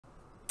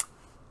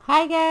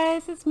Hi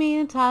guys, it's me,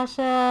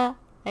 Natasha.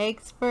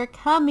 Thanks for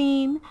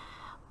coming.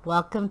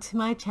 Welcome to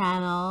my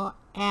channel,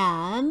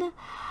 and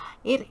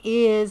it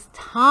is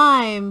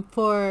time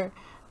for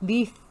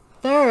the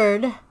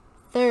third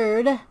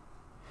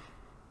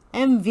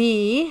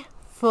MV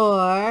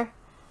for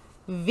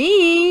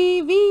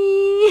VV.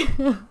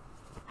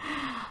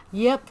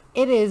 Yep,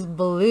 it is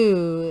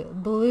Blue.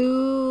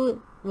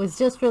 Blue was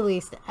just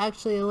released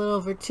actually a little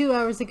over 2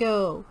 hours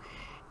ago,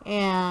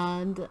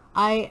 and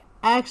I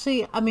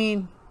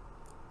mean,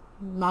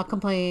 not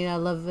complaining. I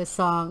love this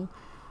song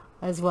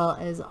as well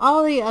as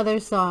all the other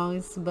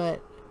songs, but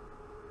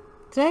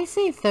did I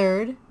say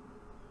third?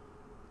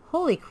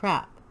 Holy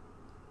crap.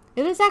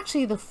 It is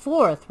actually the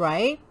fourth,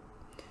 right?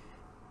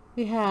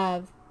 We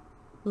have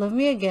Love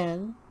Me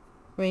Again,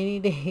 Rainy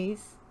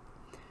Days,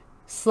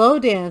 Slow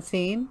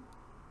Dancing,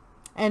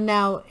 and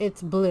now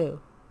it's Blue.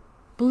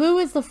 Blue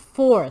is the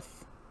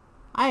fourth.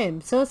 I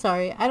am so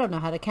sorry. I don't know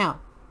how to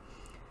count.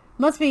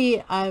 Must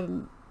be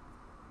I'm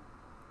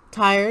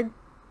tired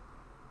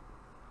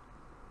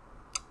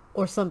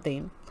or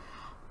something.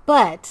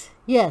 But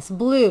yes,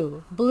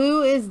 Blue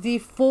is the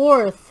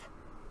fourth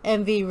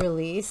MV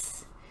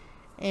release,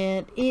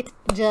 and it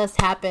just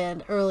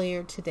happened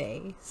earlier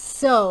today,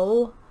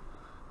 so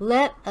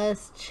let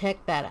us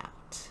check that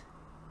out.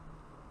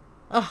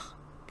 Oh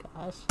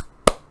gosh.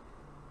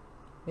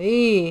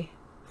 V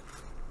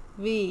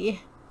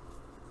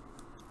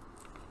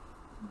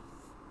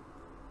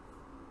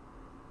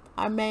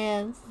our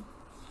man's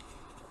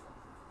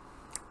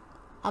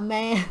a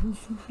man's.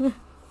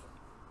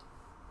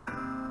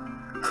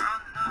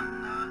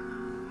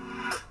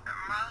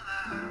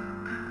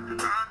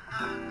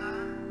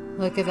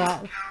 Look at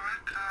that.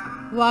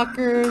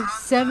 Walker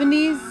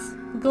 70s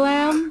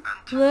glam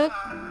look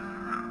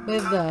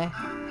with the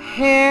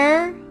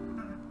hair.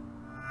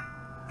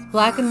 It's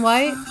black and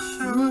white.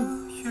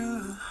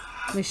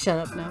 Let me shut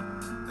up now.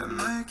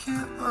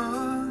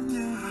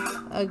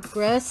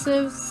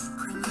 Aggressive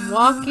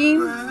walking.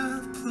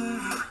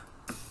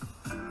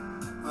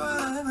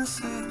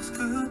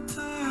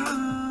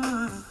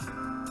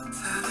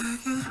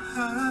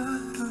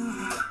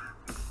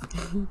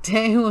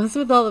 Dang, what's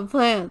with all the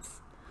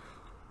plants?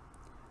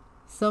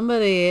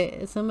 Somebody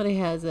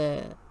has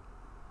a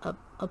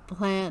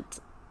plant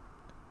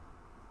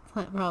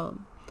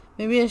problem.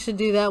 Maybe I should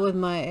do that with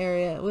my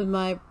area, with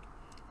my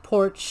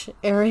porch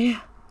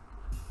area.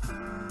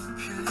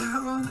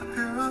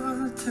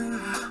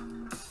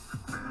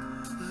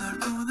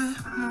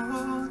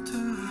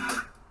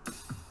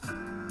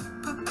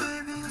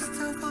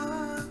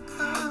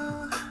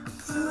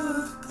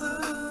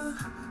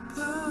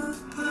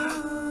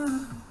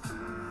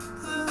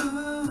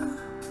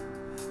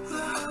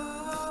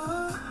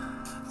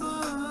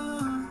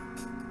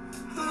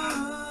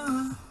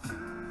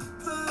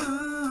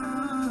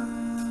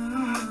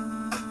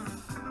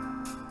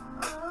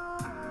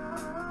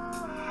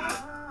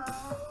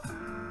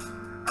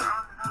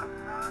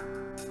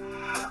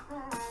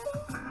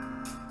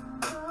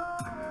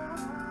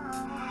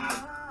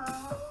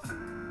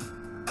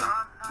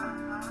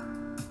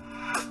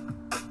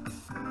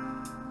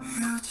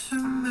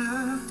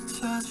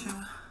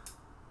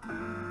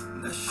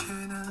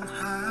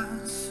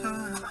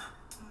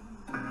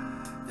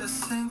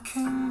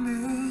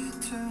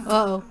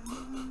 Uh-oh.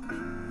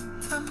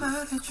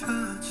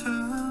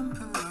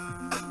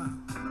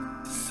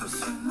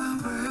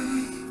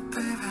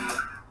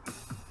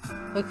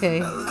 Okay.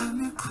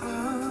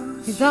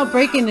 He's not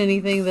breaking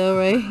anything though,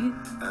 right?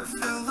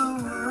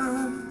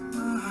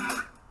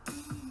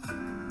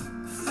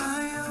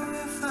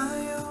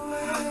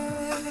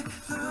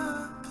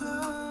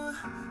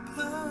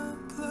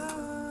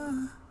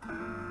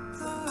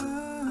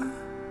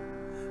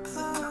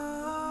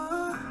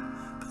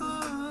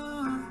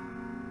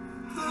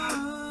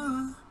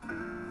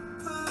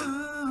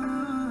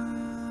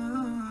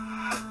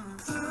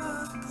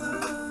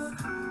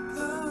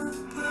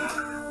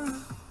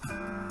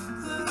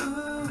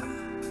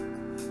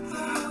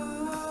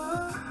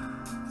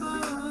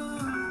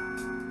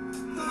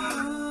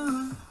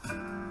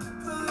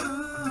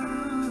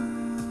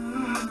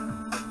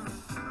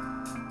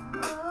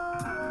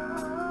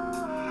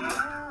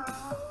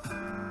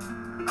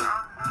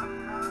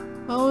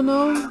 Oh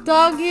no,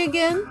 doggy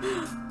again.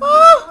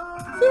 Oh,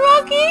 it's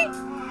Rocky.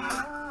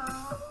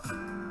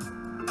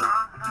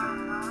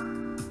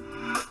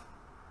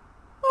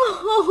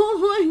 Oh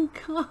my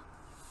god.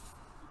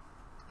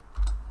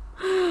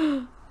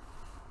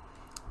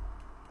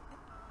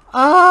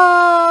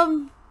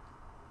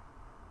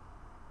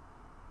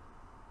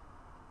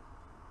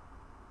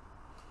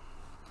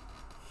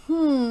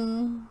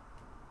 Hmm.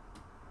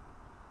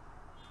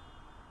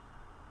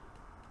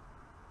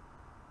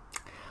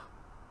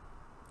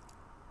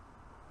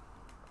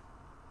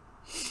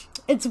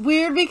 It's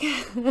weird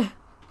because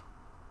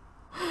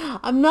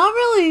I'm not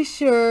really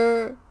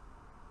sure.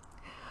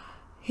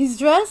 He's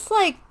dressed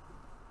like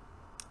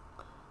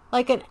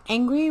an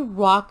angry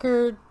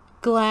rocker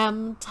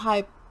glam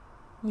type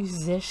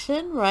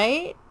musician,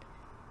 right?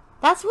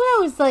 That's what I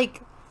was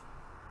like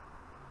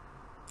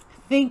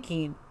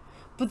thinking.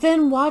 But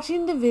then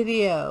watching the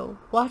video,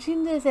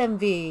 watching this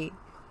MV,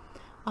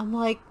 I'm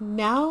like,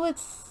 now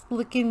it's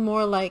looking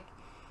more like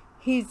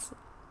he's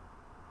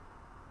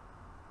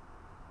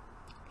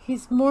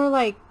more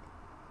like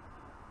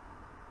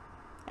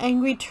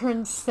angry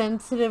turned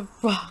sensitive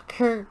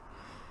rocker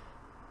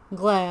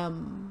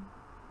glam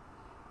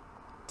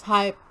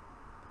type.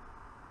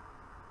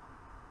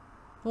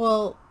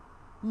 Well,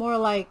 more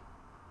like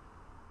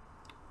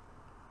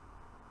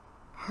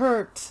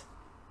hurt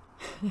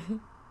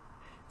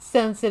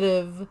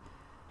sensitive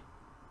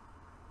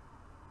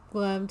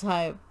glam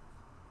type.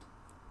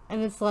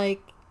 And it's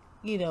like,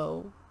 you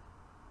know,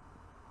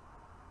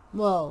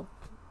 well,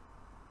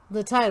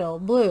 the title,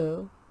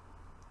 Blue.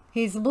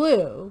 He's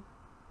blue.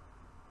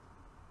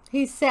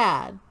 He's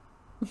sad.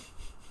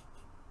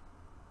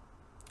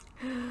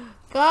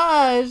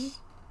 Gosh,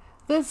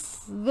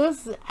 this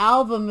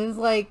album is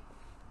like,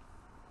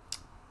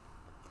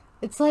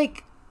 it's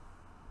like,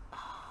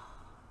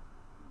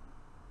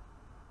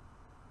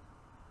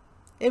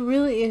 it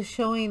really is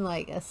showing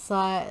like a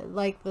side,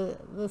 like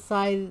the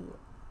side,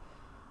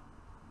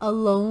 a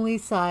lonely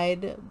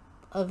side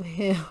of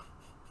him.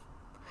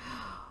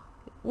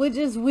 Which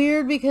is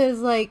weird because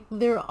like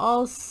they're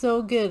all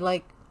so good.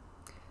 Like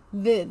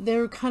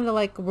they're kind of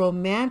like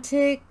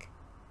romantic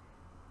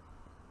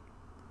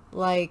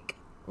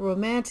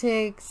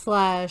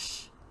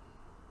slash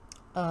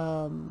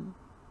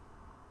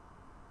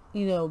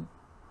you know,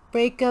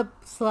 breakup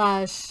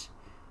slash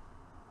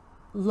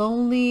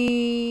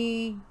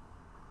lonely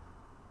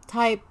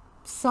type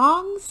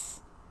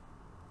songs,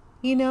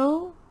 you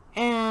know.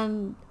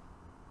 And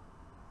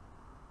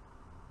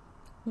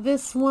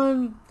this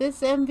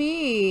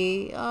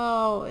MV,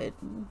 oh, it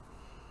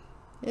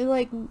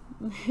like,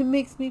 it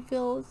makes me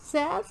feel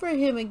sad for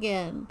him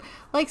again.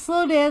 Like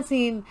Slow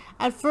Dancing,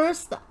 at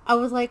first I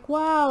was like,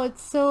 wow,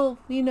 it's so,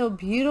 you know,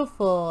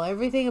 beautiful.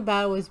 Everything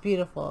about it was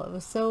beautiful. It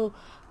was so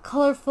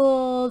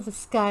colorful. The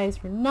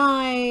skies were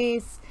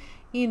nice,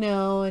 you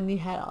know, and you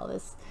had all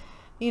this,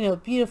 you know,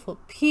 beautiful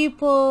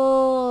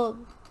people,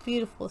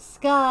 beautiful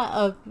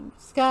sky,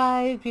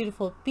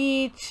 beautiful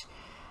beach,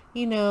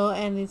 you know,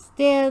 and it's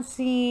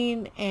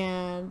dancing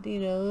and, you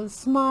know,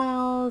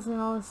 smiles and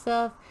all this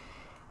stuff,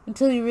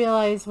 until you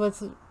realize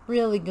what's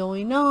really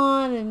going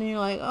on, and then you're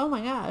like, oh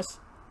my gosh,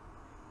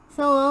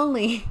 so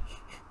lonely.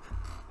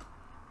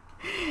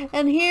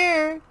 And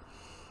here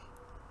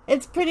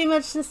it's pretty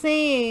much the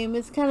same.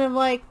 It's kind of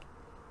like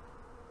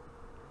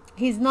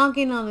he's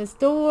knocking on this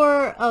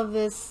door of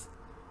this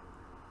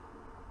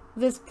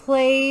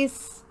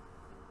place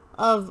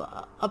of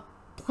a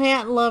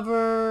plant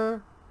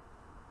lover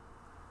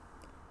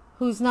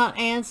who's not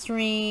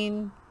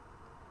answering,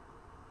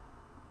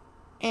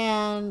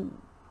 and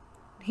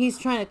he's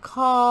trying to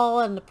call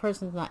and the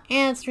person's not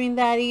answering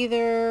that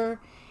either,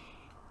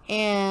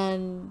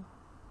 and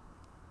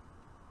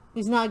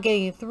he's not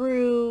getting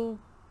through.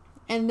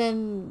 And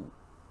then,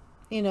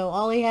 you know,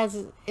 all he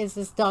has is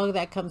this dog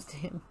that comes to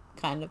him,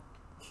 kind of.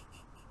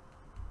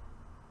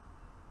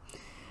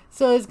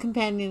 So his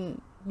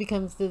companion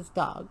becomes this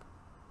dog.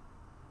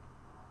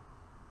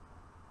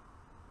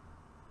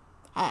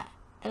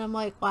 And I'm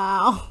like,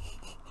 wow.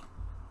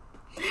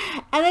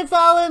 And it's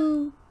all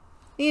in,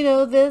 you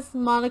know, this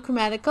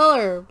monochromatic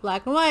color,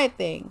 black and white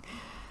thing.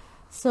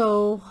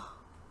 So,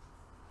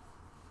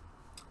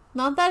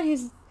 not that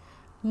he's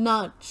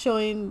not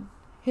showing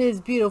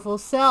his beautiful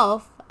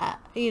self,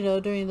 you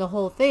know, during the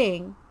whole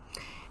thing.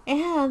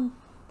 And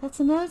that's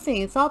another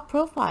thing. It's all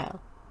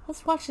profile.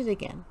 Let's watch it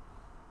again.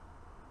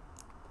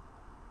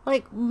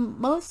 Like,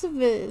 most of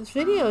his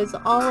video is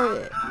all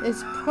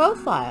is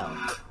profile.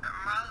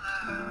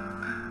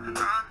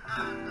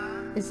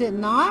 Is it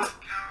not?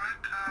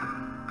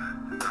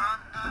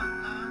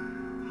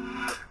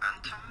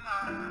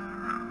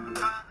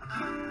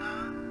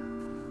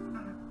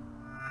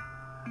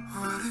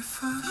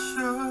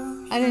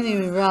 I didn't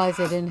even realize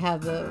I didn't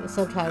have the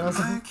subtitles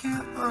on.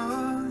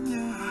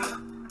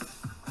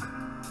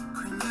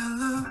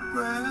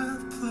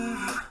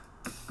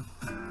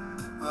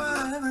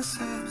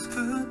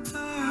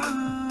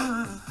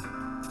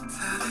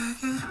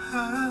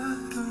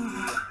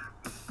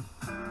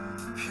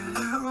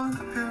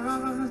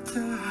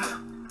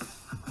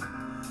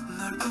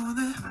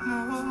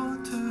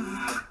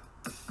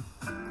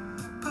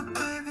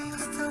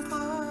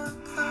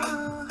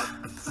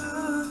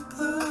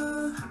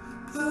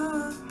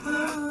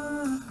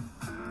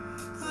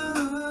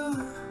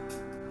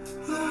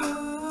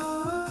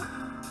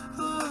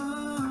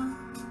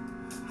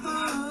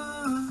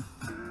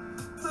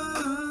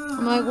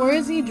 I'm like, where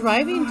is he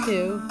driving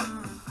to?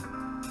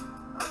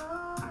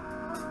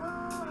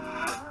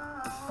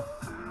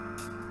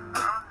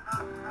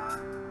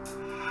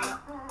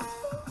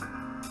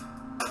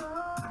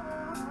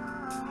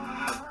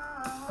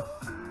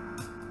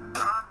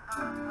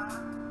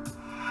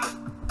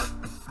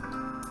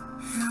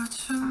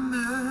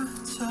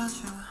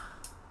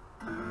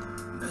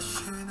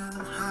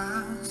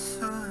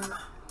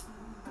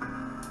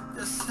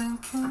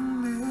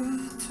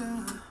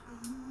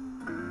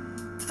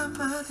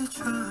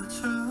 try.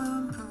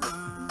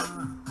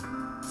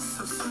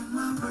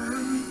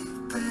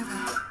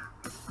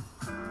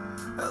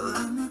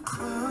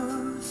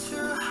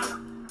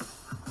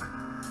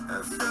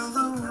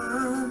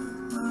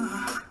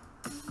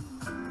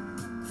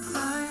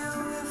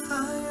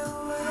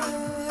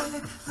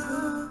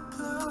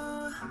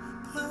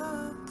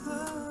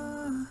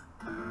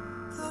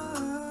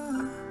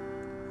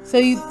 So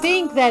you'd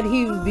think that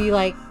he would be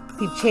like,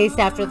 he'd chase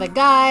after the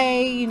guy,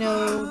 you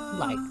know,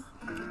 like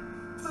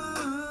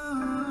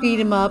beat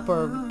him up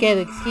or get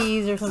his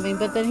keys or something,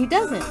 but then he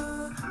doesn't.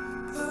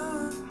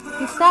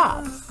 He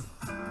stops.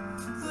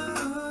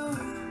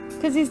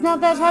 Because he's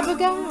not that type of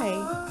guy.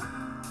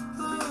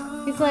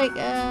 He's like,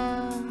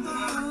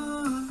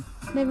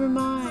 never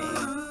mind.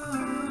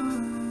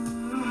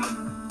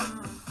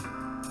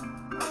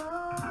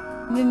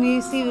 And then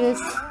you see this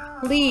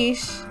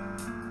leash,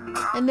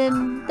 and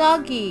then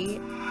doggy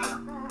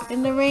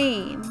in the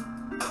rain.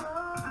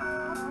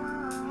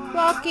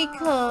 Rocky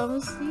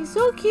comes. He's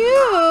so cute.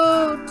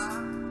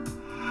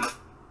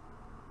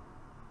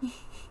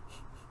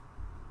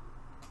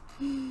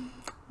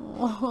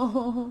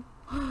 Oh,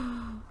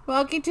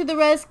 Rocky to the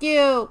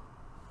rescue.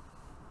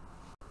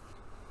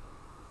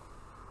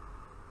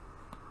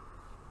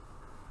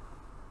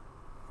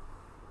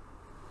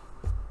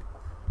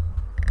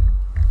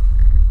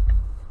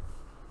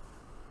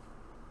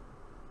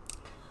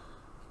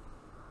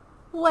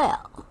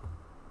 Well,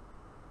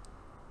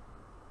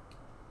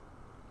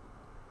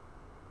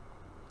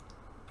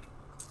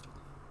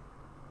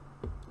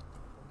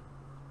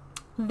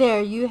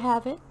 there you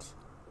have it.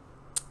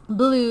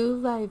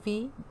 Blue by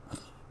V.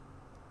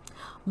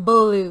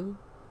 Blue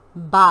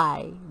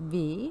by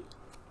V.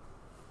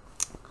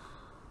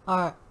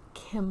 Or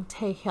Kim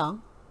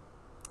Tae-hyung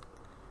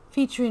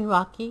featuring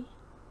Rocky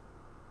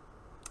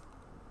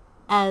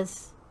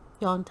as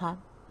Yeontan.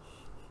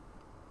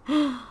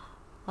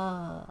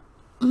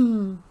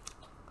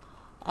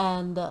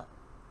 And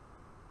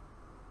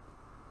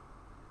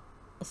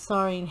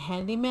starring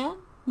Handyman.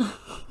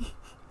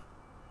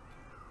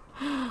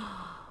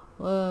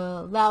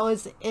 Well, that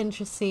was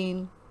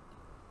interesting.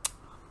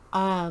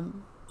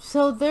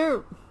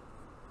 So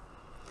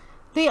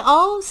they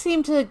all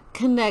seem to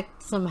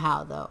connect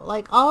somehow, though.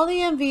 Like, all the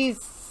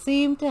MVs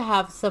seem to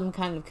have some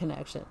kind of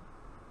connection.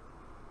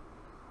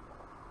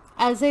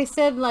 As I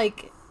said,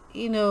 like,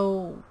 you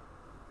know,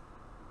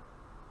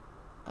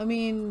 I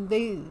mean,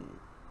 the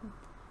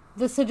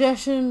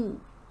suggestion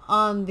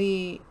on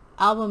the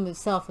album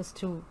itself is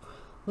to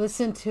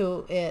listen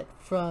to it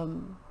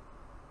from,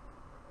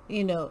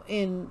 you know,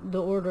 in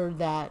the order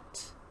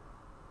that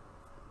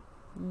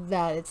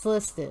it's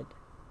listed.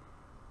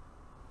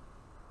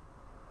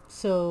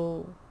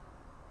 So,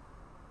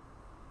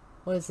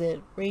 what is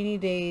it? Rainy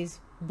Days,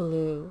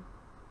 Blue.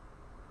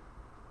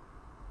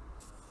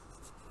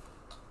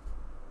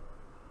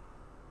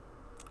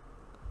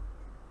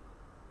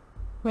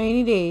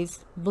 Rainy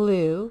Days,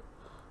 Blue,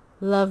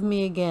 Love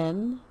Me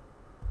Again,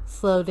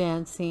 Slow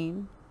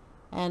Dancing,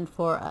 and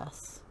For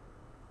Us.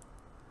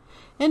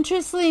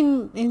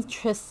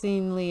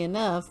 Interestingly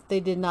enough, they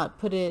did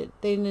not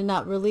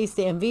release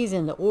the MVs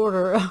in the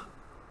order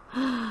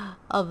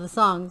of the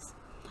songs.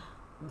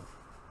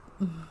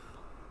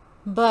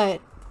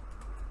 But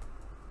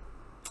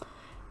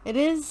it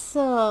is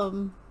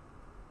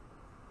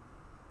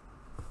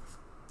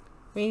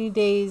Rainy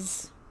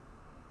Days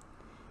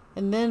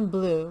and then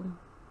Blue.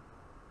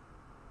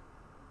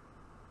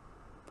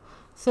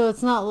 So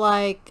it's not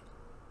like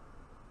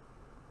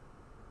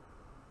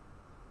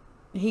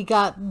he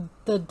got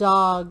the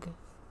dog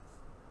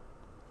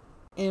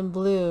in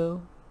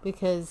Blue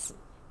because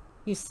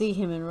you see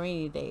him in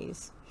Rainy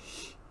Days.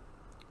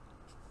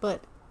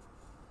 But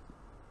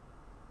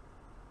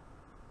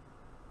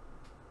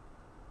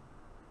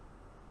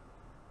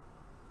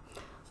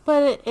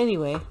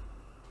anyway,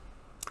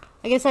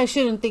 I guess I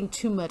shouldn't think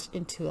too much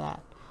into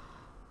that.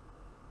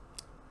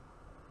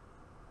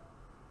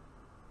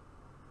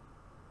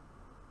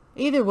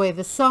 Either way,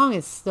 the song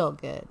is still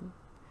good.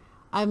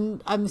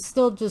 I'm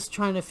still just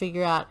trying to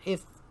figure out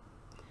if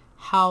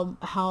how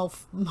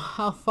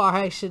far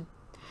I should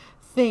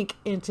think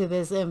into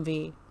this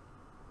MV.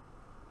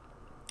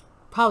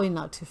 Probably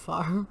not too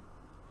far.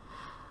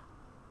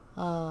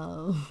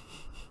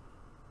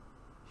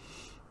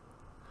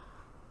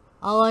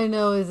 All I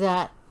know is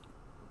that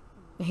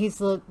he's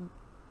looked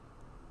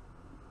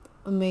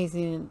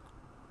amazing in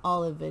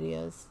all the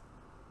videos.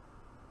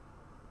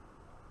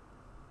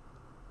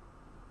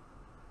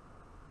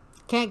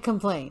 Can't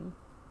complain.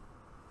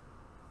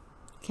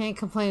 Can't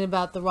complain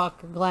about the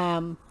rocker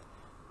glam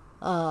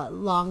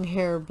long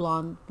hair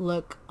blonde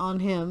look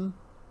on him.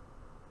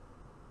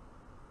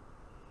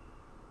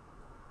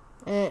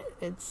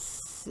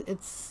 It's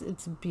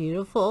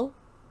beautiful,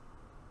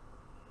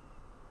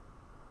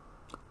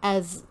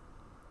 as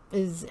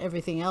is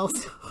everything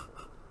else.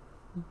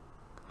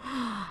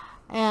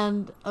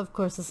 And of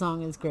course the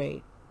song is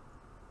great.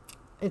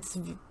 It's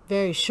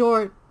very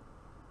short.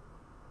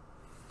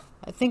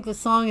 I think the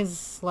song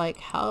is like,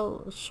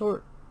 how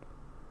short?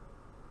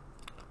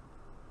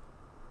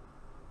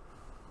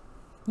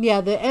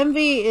 Yeah, the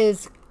Envy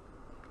is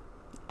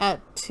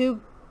at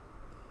 2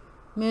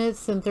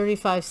 minutes and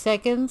 35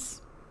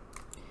 seconds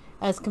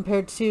as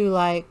compared to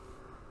like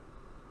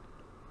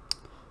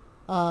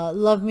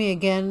Love Me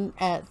Again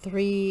at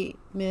 3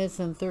 minutes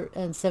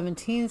and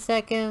 17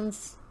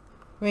 seconds.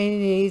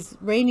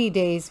 Rainy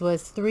Days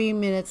was 3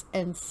 minutes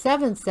and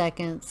 7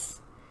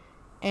 seconds,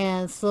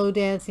 and Slow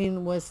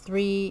Dancing was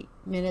 3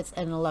 minutes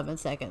and 11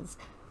 seconds.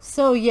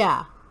 So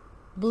yeah,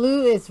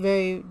 Blue is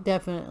very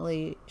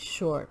definitely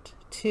short,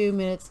 2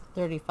 minutes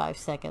 35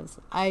 seconds.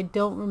 I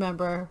don't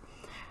remember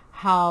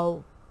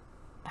how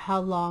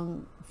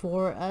long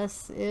For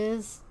Us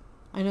is.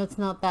 I know it's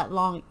not that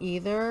long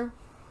either,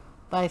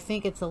 but I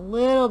think it's a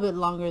little bit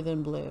longer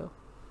than Blue.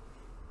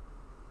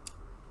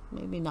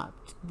 Maybe not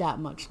that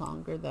much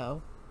longer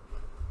though.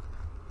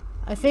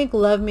 I think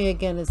Love Me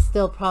Again is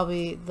still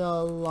probably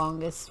the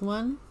longest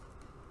one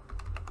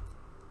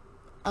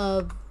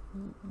of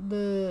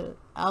the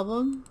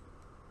album.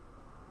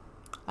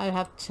 I'd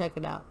have to check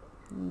it out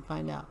and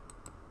find out.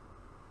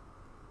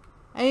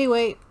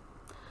 Anyway,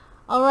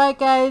 alright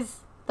guys,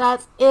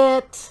 that's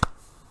it.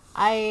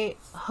 I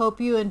hope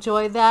you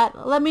enjoyed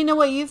that. Let me know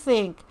what you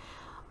think.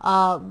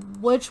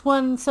 Which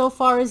one so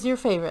far is your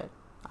favorite?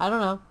 I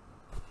don't know.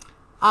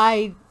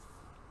 I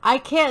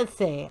can't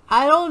say.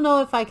 I don't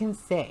know if I can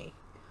say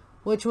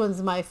which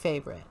one's my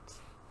favorite.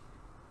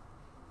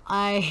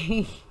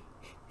 I'm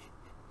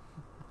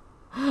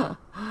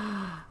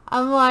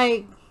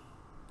like,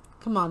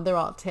 come on, they're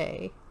all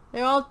Tay.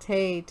 They're all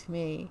Tay to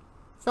me.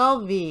 It's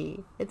all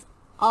V. It's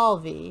all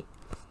V.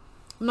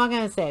 I'm not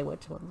going to say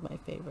which one's my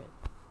favorite.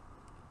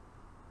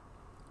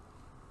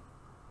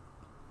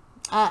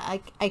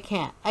 I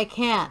can't. I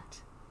can't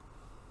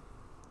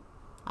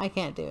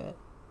do it.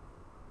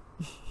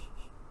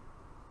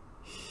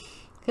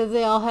 Because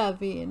they all have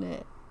V in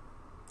it.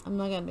 I'm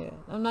not going to do it.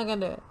 I'm not going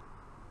to do it.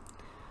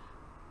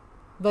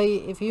 But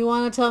if you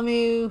want to tell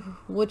me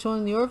which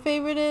one your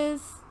favorite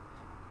is,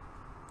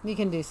 you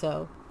can do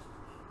so.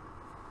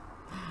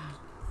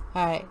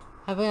 Alright.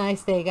 Have a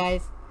nice day,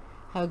 guys.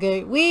 Have a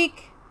great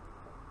week.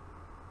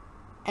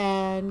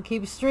 And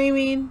keep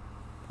streaming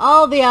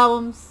all the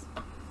albums,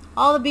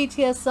 all the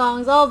BTS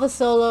songs, all the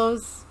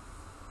solos.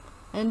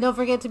 And don't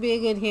forget to be a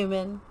good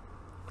human.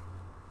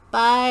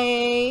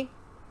 Bye.